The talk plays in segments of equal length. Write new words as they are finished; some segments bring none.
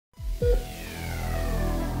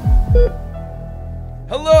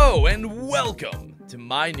Hello and welcome to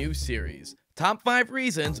my new series, Top 5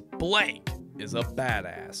 Reasons Blank is a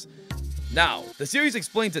Badass. Now, the series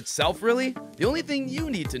explains itself really. The only thing you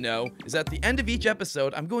need to know is at the end of each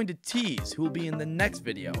episode, I'm going to tease who will be in the next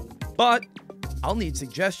video. But I'll need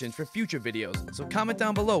suggestions for future videos, so comment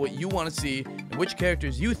down below what you want to see and which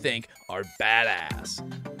characters you think are badass.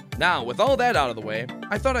 Now, with all that out of the way,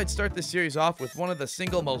 I thought I'd start this series off with one of the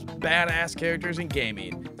single most badass characters in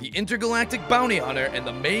gaming, the intergalactic bounty hunter and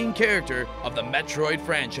the main character of the Metroid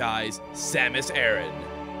franchise, Samus Aran.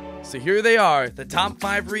 So here they are, the top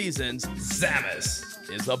 5 reasons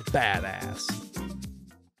Samus is a badass.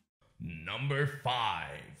 Number 5,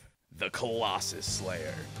 the Colossus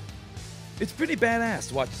Slayer. It's pretty badass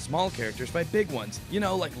to watch small characters fight big ones, you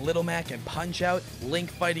know, like Little Mac and Punch-Out,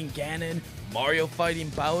 Link fighting Ganon, Mario fighting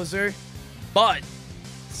Bowser. But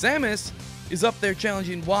Samus is up there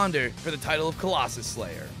challenging Wander for the title of Colossus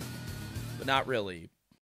Slayer. But not really.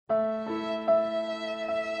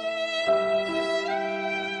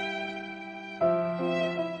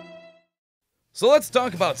 So let's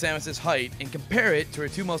talk about Samus's height and compare it to her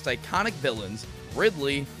two most iconic villains,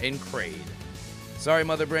 Ridley and Kraid. Sorry,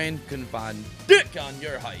 Mother Brain, couldn't find dick on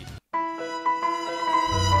your height.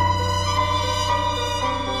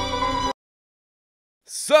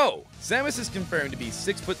 So, Samus is confirmed to be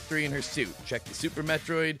 6'3" in her suit. Check the Super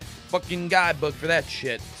Metroid fucking guidebook for that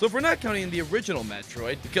shit. So if we're not counting the original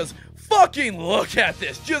Metroid, because fucking look at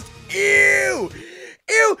this, just ew!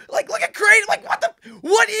 Ew! Like, look at Kraid! Like,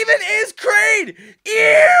 what even is Kraid?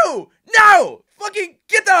 Ew! No! Fucking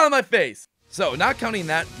get that out of my face! So, not counting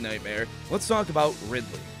that nightmare, let's talk about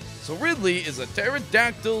Ridley. So Ridley is a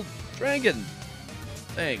pterodactyl dragon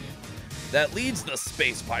thing that leads the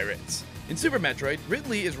space pirates. In Super Metroid,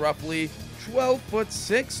 Ridley is roughly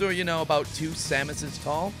 12'6", or you know, about 2 Samuses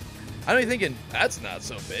tall. I know you're thinking, that's not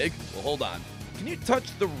so big. Well, hold on. Can you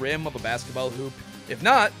touch the rim of a basketball hoop? If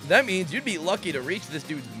not, that means you'd be lucky to reach this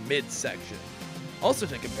dude's midsection. Also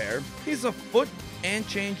to compare, he's a foot and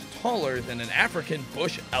change taller than an African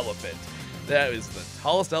bush elephant. That is the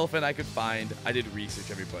tallest elephant I could find. I did research,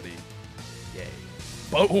 everybody. Yay.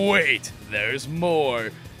 But wait, there's more.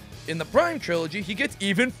 In the Prime trilogy, he gets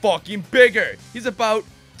even fucking bigger. He's about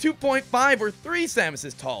 2.5 or 3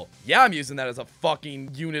 Samuses tall. Yeah, I'm using that as a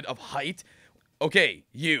fucking unit of height. Okay,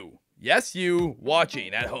 you. Yes, you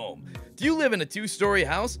watching at home. Do you live in a 2-story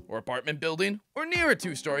house or apartment building or near a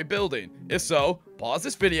 2-story building? If so, pause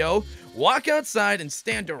this video, walk outside and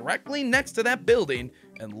stand directly next to that building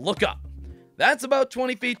and look up. That's about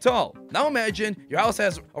 20 feet tall. Now imagine your house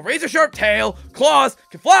has a razor-sharp tail, claws,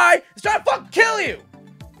 can fly, is trying to fucking kill you.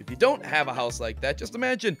 If you don't have a house like that, just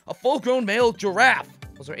imagine a full-grown male giraffe.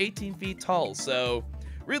 Those are 18 feet tall, so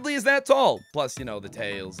Ridley is that tall. Plus, you know, the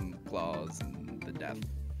tails and claws and the death.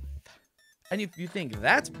 And if you think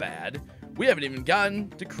that's bad, we haven't even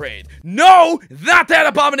gotten to Kraid. No, not that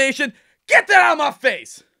abomination. Get that out of my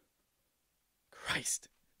face. Christ,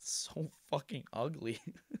 it's so fucking ugly.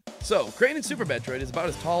 So, Kraid in Super Metroid is about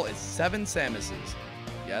as tall as 7 Samuses.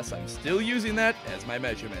 Yes, I'm still using that as my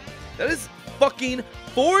measurement. That is fucking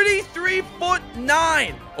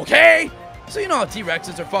 43'9", okay? So you know how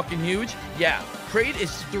T-Rexes are fucking huge? Yeah, Kraid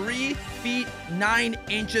is 3 feet 9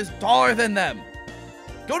 inches taller than them.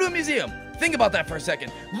 Go to a museum. Think about that for a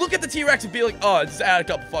second. Look at the T-Rex and be like, oh, just add a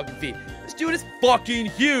couple fucking feet. This dude is fucking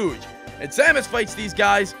huge. And Samus fights these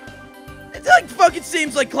guys. It like fucking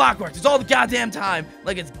seems like clockwork. It's all the goddamn time.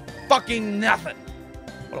 Like it's fucking nothing.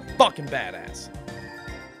 What a fucking badass.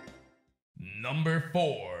 Number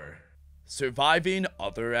 4. Surviving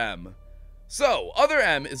Other M. So, Other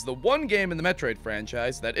M is the one game in the Metroid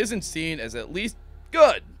franchise that isn't seen as at least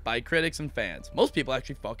good by critics and fans. Most people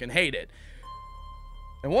actually fucking hate it.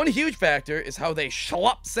 And one huge factor is how they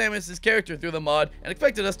schlupped Samus's character through the mud and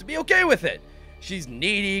expected us to be okay with it. She's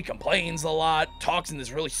needy, complains a lot, talks in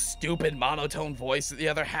this really stupid monotone voice the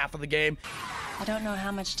other half of the game. I don't know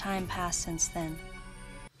how much time passed since then.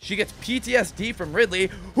 She gets PTSD from Ridley,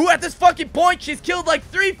 who at this fucking point she's killed like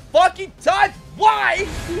 3 fucking times. Why?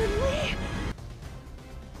 Ridley?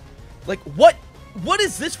 Like, what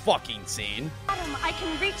is this fucking scene? Adam, I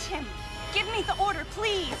can reach him. Give me the order,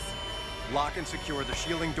 please. Lock and secure the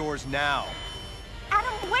shielding doors now.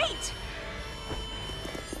 Adam, wait!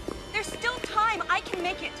 There's still time. I can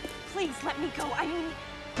make it. Please let me go. I mean...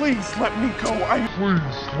 Please let me go.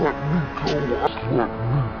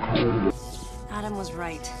 Adam was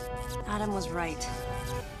right. Adam was right.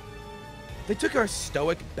 They took our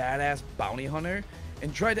stoic, badass bounty hunter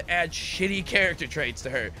and tried to add shitty character traits to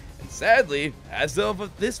her. And sadly, as of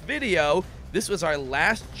this video, this was our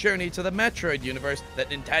last journey to the Metroid universe that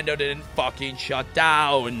Nintendo didn't fucking shut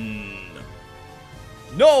down.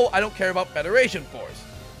 No, I don't care about Federation Force.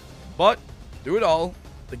 But through it all,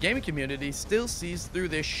 the gaming community still sees through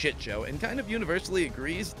this shit show and kind of universally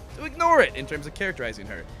agrees to ignore it in terms of characterizing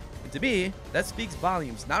her. And to me, that speaks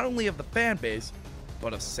volumes not only of the fan base,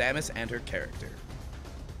 but of Samus and her character.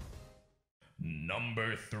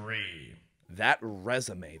 Number 3. That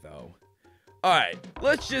resume, though. Alright,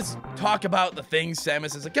 let's just talk about the things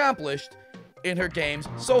Samus has accomplished in her games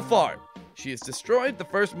so far. She has destroyed the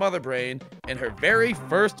first Mother Brain in her very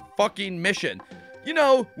first fucking mission. You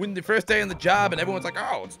know, when the first day on the job and everyone's like,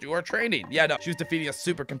 oh, let's do our training. Yeah, no, she was defeating a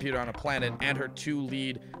supercomputer on a planet and her 2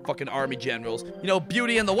 lead fucking army generals. You know,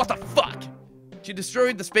 Beauty and the what the fuck? She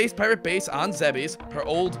destroyed the space pirate base on Zebes, her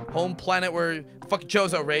old home planet where fucking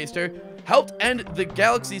Chozo raised her. Helped end the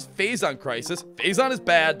galaxy's Phazon crisis. Phazon is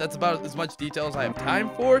bad. That's about as much detail as I have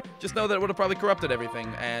time for. Just know that it would have probably corrupted everything.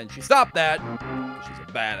 And she stopped that. She's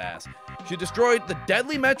a badass. She destroyed the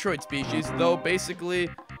deadly Metroid species, though basically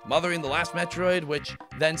mothering the last Metroid, which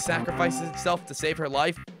then sacrifices itself to save her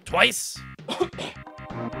life twice.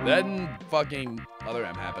 Then fucking Other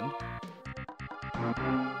M happened.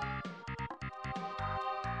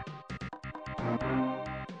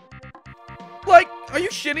 Like, are you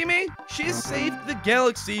shitting me? She has saved the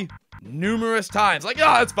galaxy numerous times. Like,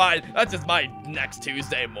 oh, it's fine. That's just my next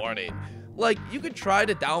Tuesday morning. Like, you could try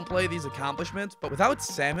to downplay these accomplishments, but without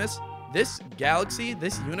Samus, this galaxy,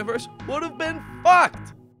 this universe would have been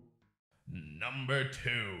fucked. Number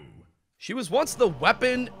 2. She was once the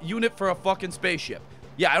weapon unit for a fucking spaceship.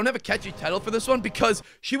 Yeah, I don't have a catchy title for this one because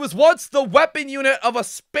she was once the weapon unit of a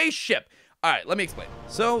spaceship. Alright, let me explain.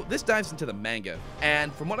 So, this dives into the manga,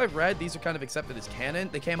 and from what I've read, these are kind of accepted as canon.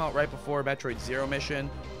 They came out right before Metroid Zero Mission.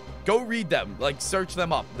 Go read them, like, search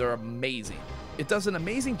them up. They're amazing. It does an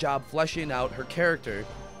amazing job fleshing out her character.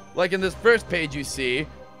 Like in this first page you see,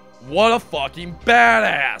 what a fucking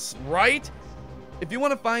badass, right? If you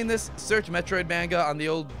want to find this, search Metroid manga on the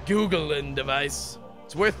old Googling device.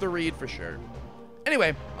 It's worth the read for sure.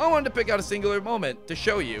 Anyway, I wanted to pick out a singular moment to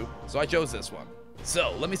show you, so I chose this one.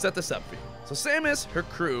 So, let me set this up for you. So Samus, her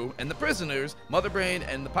crew, and the prisoners Mother Brain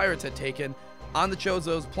and the pirates had taken on the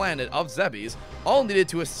Chozo's planet of Zebes all needed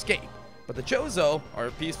to escape. But the Chozo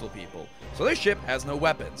are peaceful people, so their ship has no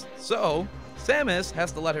weapons. So, Samus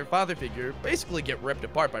has to let her father figure basically get ripped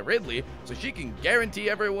apart by Ridley so she can guarantee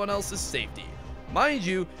everyone else's safety. Mind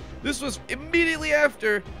you, this was immediately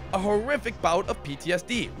after a horrific bout of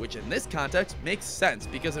PTSD, which in this context makes sense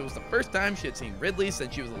because it was the first time she had seen Ridley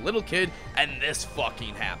since she was a little kid, and this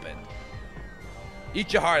fucking happened.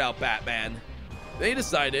 Eat your heart out, Batman. They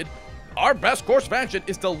decided our best course of action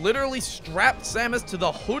is to literally strap Samus to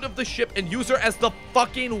the hood of the ship and use her as the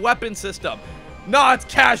fucking weapon system. Nah, it's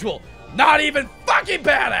casual. Not even fucking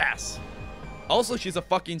badass. Also, she's a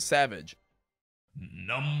fucking savage.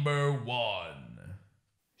 Number 1.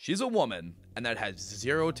 She's a woman, and that has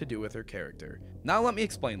zero to do with her character. Now let me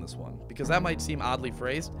explain this one, because that might seem oddly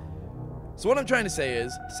phrased. So what I'm trying to say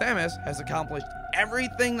is, Samus has accomplished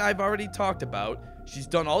everything I've already talked about. She's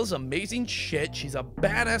done all this amazing shit. She's a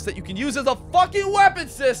badass that you can use as a fucking weapon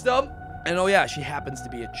system. And oh yeah, she happens to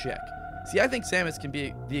be a chick. See, I think Samus can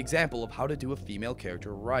be the example of how to do a female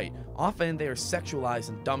character right. Often they are sexualized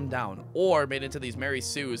and dumbed down, or made into these Mary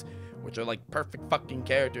Sues, which are like perfect fucking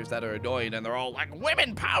characters that are annoying, and they're all like,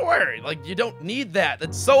 women power! Like, you don't need that.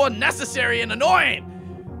 That's so unnecessary and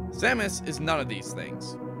annoying! Samus is none of these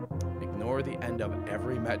things. Ignore the end of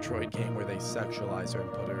every Metroid game where they sexualize her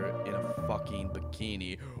and put her in a fucking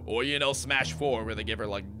bikini. Or, you know, Smash 4 where they give her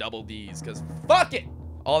like double Ds, because fuck it!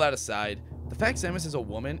 All that aside, the fact Samus is a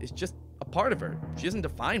woman is just a part of her. She isn't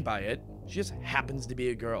defined by it. She just happens to be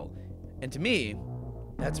a girl. And to me,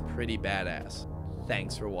 that's pretty badass.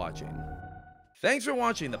 Thanks for watching. Thanks for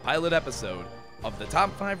watching the pilot episode of the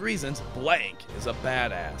top 5 reasons blank is a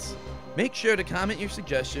badass. Make sure to comment your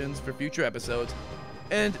suggestions for future episodes,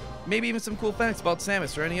 and maybe even some cool facts about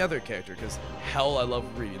Samus or any other character, because hell, I love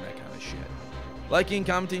reading that kind of shit. Liking,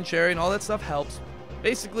 commenting, sharing, all that stuff helps.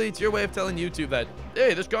 Basically, it's your way of telling YouTube that,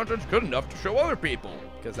 hey, this content's good enough to show other people,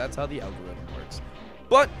 because that's how the algorithm works.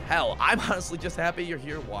 But hell, I'm honestly just happy you're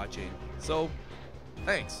here watching, so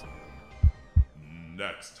thanks.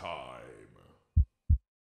 Next time.